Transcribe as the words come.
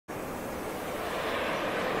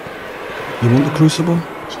You want the Crucible?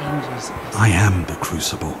 Changes. I am the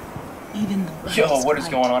Crucible. Even the Yo, what is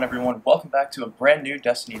going on, everyone? Welcome back to a brand new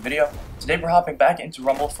Destiny video. Today we're hopping back into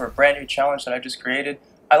Rumble for a brand new challenge that I just created.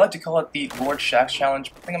 I like to call it the Lord Shaxx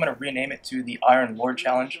challenge. I think I'm going to rename it to the Iron Lord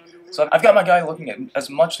challenge. So I've got my guy looking as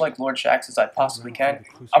much like Lord Shaxx as I possibly can.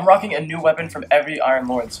 I'm rocking a new weapon from every Iron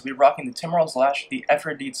Lord. So we're rocking the Timurl's Lash, the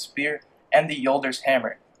Ephrodite's Spear, and the Yolder's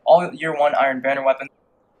Hammer. All Year 1 Iron Banner weapons,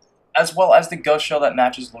 as well as the Ghost Shell that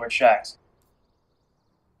matches Lord Shaxx.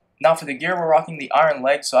 Now for the gear, we're rocking the Iron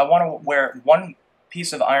Leg, so I want to wear one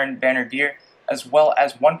piece of Iron Banner gear, as well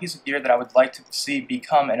as one piece of gear that I would like to see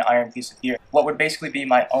become an Iron piece of gear. What would basically be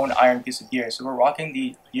my own Iron piece of gear. So we're rocking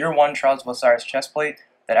the Year 1 Trials of Osiris chestplate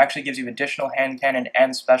that actually gives you additional hand cannon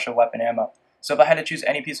and special weapon ammo. So if I had to choose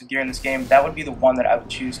any piece of gear in this game, that would be the one that I would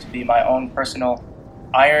choose to be my own personal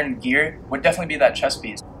Iron gear, would definitely be that chest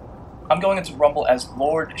piece. I'm going into Rumble as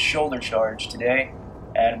Lord Shoulder Charge today,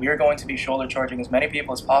 and we are going to be shoulder charging as many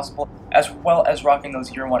people as possible, as well as rocking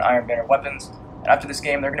those Year 1 Iron Banner weapons. And after this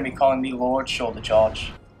game, they're going to be calling me Lord Shoulder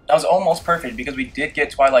Charge. That was almost perfect because we did get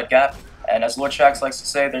Twilight Gap, and as Lord Shaxx likes to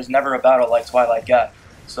say, there's never a battle like Twilight Gap.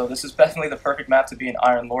 So this is definitely the perfect map to be an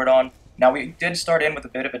Iron Lord on. Now we did start in with a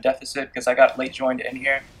bit of a deficit because I got late joined in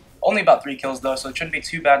here. Only about 3 kills though, so it shouldn't be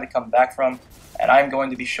too bad to come back from. And I'm going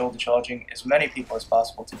to be shoulder charging as many people as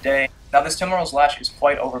possible today. Now this Timurl's Lash is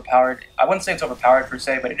quite overpowered. I wouldn't say it's overpowered per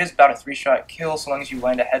se, but it is about a 3-shot kill so long as you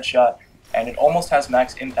land a headshot, and it almost has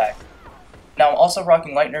max impact. Now I'm also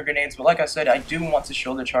rocking Lightning Grenades, but like I said, I do want to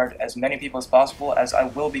shoulder charge as many people as possible, as I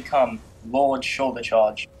will become Lord Shoulder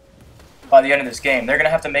Charge. By the end of this game, they're going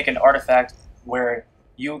to have to make an artifact where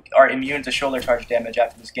you are immune to shoulder charge damage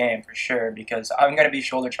after this game, for sure, because I'm going to be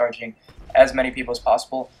shoulder charging as many people as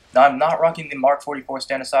possible. Now, I'm not rocking the Mark 44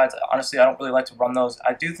 stand-asides. Honestly, I don't really like to run those.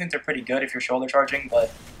 I do think they're pretty good if you're shoulder charging,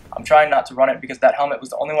 but I'm trying not to run it because that helmet was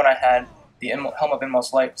the only one I had. The Helm of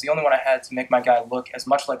Inmost Light was the only one I had to make my guy look as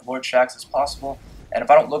much like Lord Shaxx as possible, and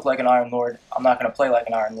if I don't look like an Iron Lord, I'm not going to play like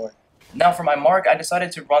an Iron Lord. Now for my mark, I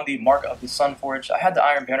decided to run the Mark of the Sunforged. I had the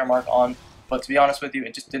Iron Banner mark on, but to be honest with you,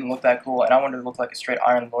 it just didn't look that cool, and I wanted to look like a straight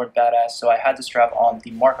Iron Lord badass, so I had to strap on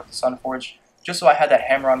the Mark of the Sunforged, just so I had that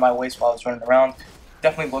hammer on my waist while I was running around.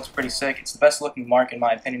 Definitely looks pretty sick. It's the best looking mark in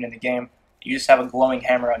my opinion in the game. You just have a glowing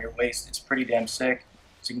hammer on your waist. It's pretty damn sick,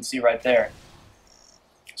 as you can see right there.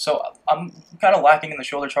 So I'm kind of lacking in the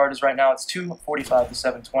shoulder charges right now. It's 245 to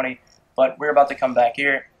 720, but we're about to come back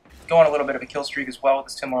here. Go on a little bit of a kill streak as well with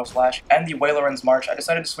this Timurl's Lash and the Waileran's March. I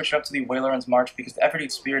decided to switch it up to the Waileran's March because the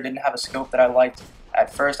Ephrodite's Spear didn't have a scope that I liked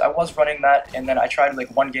at first. I was running that, and then I tried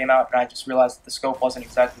like one game out, and I just realized that the scope wasn't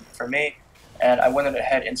exactly for me, and I went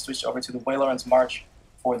ahead and switched over to the Waileran's March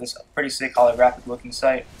for this pretty sick holographic looking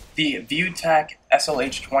sight. The ViewTac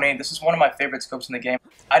SLH-20, this is one of my favorite scopes in the game.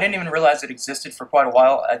 I didn't even realize it existed for quite a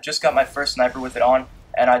while. I just got my first sniper with it on,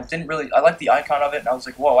 and I liked the icon of it, and I was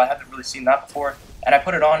like, whoa, I haven't really seen that before. And I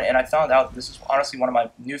put it on, and I found out this is honestly one of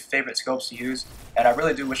my new favorite scopes to use, and I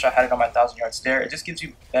really do wish I had it on my 1,000-yard stare. It just gives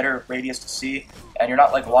you better radius to see, and you're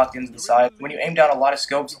not like locked into the side. When you aim down a lot of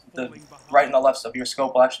scopes, the right and the left of your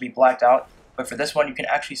scope will actually be blacked out, but for this one, you can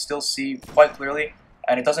actually still see quite clearly,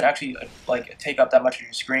 and it doesn't actually like take up that much of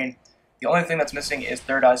your screen. The only thing that's missing is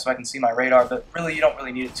third eye, so I can see my radar, but really you don't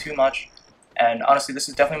really need it too much. And honestly, this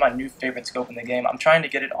is definitely my new favorite scope in the game. I'm trying to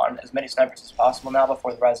get it on as many snipers as possible now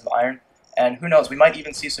before the Rise of Iron. And who knows, we might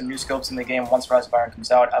even see some new scopes in the game once Rise of Iron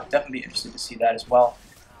comes out. I'd definitely be interested to see that as well.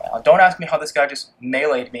 Don't ask me how this guy just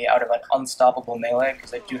meleeed me out of an unstoppable melee,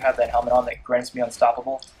 because I do have that helmet on that grants me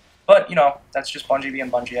unstoppable. But, you know, that's just Bungie being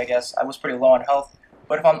Bungie, I guess. I was pretty low on health,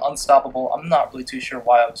 but if I'm unstoppable, I'm not really too sure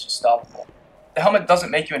why I was just stoppable. The helmet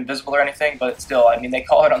doesn't make you invisible or anything, but still, I mean, they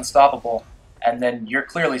call it unstoppable, and then you're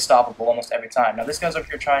clearly stoppable almost every time. Now, this guy's up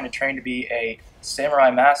here trying to train to be a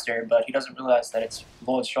Samurai Master, but he doesn't realize that it's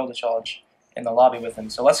Lord's Shoulder Charge in the lobby with him.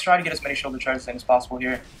 So let's try to get as many shoulder charges in as possible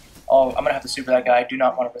here. Oh, I'm going to have to super that guy. I do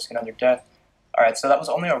not want to risk another death. Alright, so that was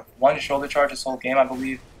only a 1 shoulder charge this whole game, I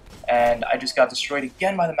believe, and I just got destroyed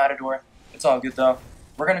again by the Matador. It's all good, though.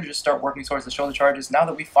 We're going to just start working towards the shoulder charges. Now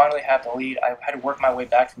that we finally have the lead, I had to work my way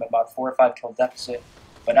back from about 4 or 5 kill deficit.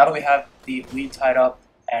 But now that we have the lead tied up,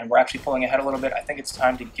 and we're actually pulling ahead a little bit, I think it's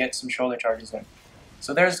time to get some shoulder charges in.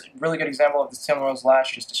 So there's a really good example of this Timurl's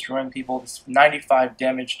Lash just destroying people. This 95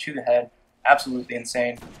 damage to the head. Absolutely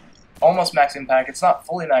insane. Almost max impact. It's not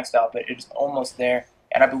fully maxed out, but it's almost there.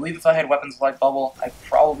 And I believe if I had weapons like Bubble, I'd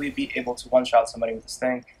probably be able to one-shot somebody with this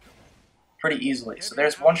thing pretty easily. So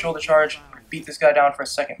there's one shoulder charge. Beat this guy down for a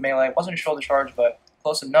second melee. It wasn't a shoulder charge, but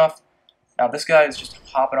close enough. Now this guy is just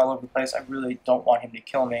hopping all over the place. I really don't want him to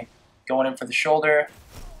kill me. Going in for the shoulder.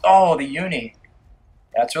 Oh, the uni.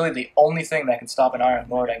 That's really the only thing that can stop an Iron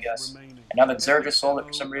Lord, I guess. And now that Zer just sold it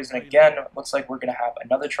for some reason again, it looks like we're going to have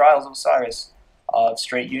another Trials of Osiris of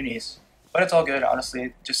straight unis. But it's all good,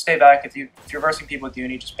 honestly. Just stay back. If you're versing people with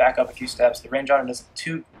uni, just back up a few steps. The range on it isn't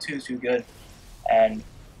too good. And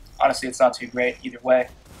honestly, it's not too great either way.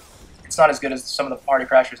 It's not as good as some of the party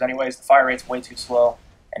crashers anyways. The fire rate's way too slow.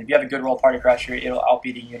 And if you have a good roll party crasher, it'll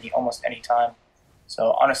outbeat a uni almost any time.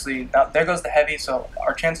 So honestly, now there goes the heavy, so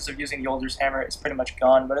our chances of using Yolder's hammer is pretty much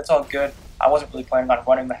gone, but it's all good. I wasn't really planning on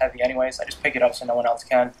running the heavy anyways. I just pick it up so no one else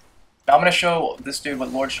can. Now I'm going to show this dude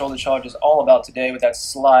what Lord Shoulder Charge is all about today with that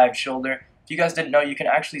slide shoulder. If you guys didn't know, you can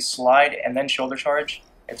actually slide and then shoulder charge.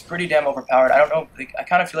 It's pretty damn overpowered. I don't know, I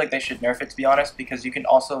kind of feel like they should nerf it, to be honest, because you can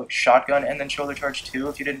also shotgun and then shoulder charge too,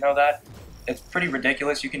 if you didn't know that. It's pretty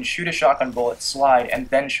ridiculous. You can shoot a shotgun bullet, slide, and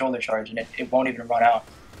then shoulder charge, and it won't even run out.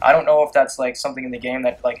 I don't know if that's like something in the game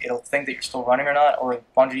that like it'll think that you're still running or not, or if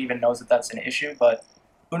Bungie even knows that that's an issue, but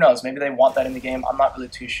who knows, maybe they want that in the game. I'm not really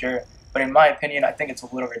too sure. But in my opinion, I think it's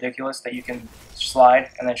a little ridiculous that you can slide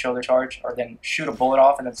and then shoulder charge, or then shoot a bullet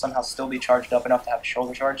off and then somehow still be charged up enough to have a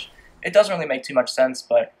shoulder charge. It doesn't really make too much sense,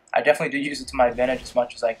 but I definitely do use it to my advantage as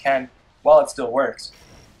much as I can while it still works.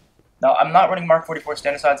 Now, I'm not running Mark 44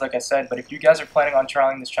 stand-asides like I said, but if you guys are planning on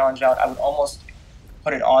trying this challenge out, I would almost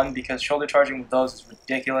put it on because shoulder charging with those is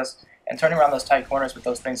ridiculous, and turning around those tight corners with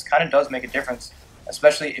those things kind of does make a difference,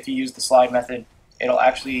 especially if you use the slide method. It'll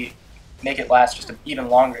actually make it last just even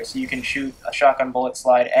longer, so you can shoot a shotgun bullet,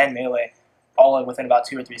 slide, and melee all within about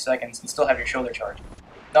 2 or 3 seconds and still have your shoulder charge.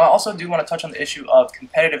 Now I also do want to touch on the issue of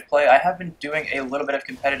competitive play. I have been doing a little bit of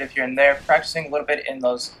competitive here and there, practicing a little bit in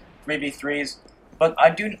those 3v3s, but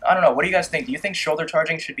I don't know, what do you guys think? Do you think shoulder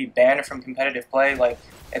charging should be banned from competitive play? Like,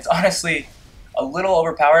 it's honestly a little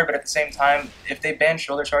overpowered, but at the same time, if they ban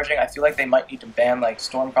shoulder charging, I feel like they might need to ban like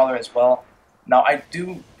Stormcrawler as well. Now, I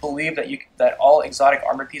do believe that all exotic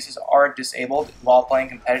armor pieces are disabled while playing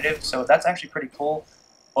competitive, so that's actually pretty cool.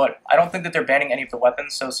 But I don't think that they're banning any of the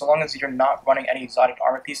weapons, so long as you're not running any exotic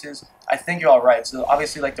armor pieces, I think you're alright. So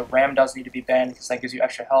obviously, like, the Ram does need to be banned because that gives you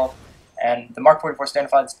extra health, and the Mark 44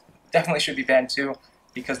 stand-asides definitely should be banned too,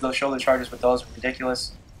 because those shoulder charges with those are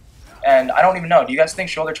ridiculous. And I don't even know, do you guys think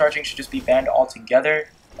shoulder charging should just be banned altogether,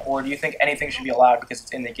 or do you think anything should be allowed because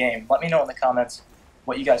it's in the game? Let me know in the comments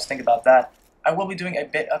what you guys think about that. I will be doing a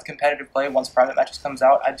bit of competitive play once private matches comes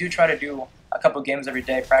out. I do try to do a couple games every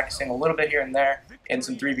day, practicing a little bit here and there in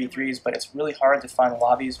some 3v3s, but it's really hard to find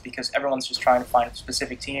lobbies because everyone's just trying to find a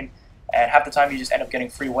specific team, and half the time you just end up getting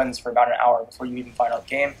free wins for about an hour before you even find out the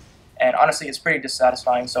game. And honestly, it's pretty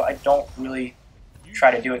dissatisfying, so I don't really try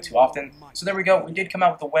to do it too often. So there we go, we did come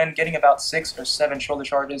out with a win, getting about 6 or 7 shoulder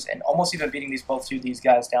charges, and almost even beating these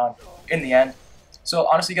guys down in the end. So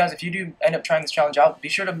honestly guys, if you do end up trying this challenge out, be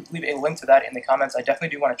sure to leave a link to that in the comments. I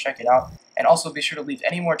definitely do want to check it out. And also be sure to leave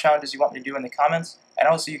any more challenges you want me to do in the comments, and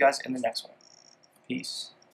I will see you guys in the next one. Peace.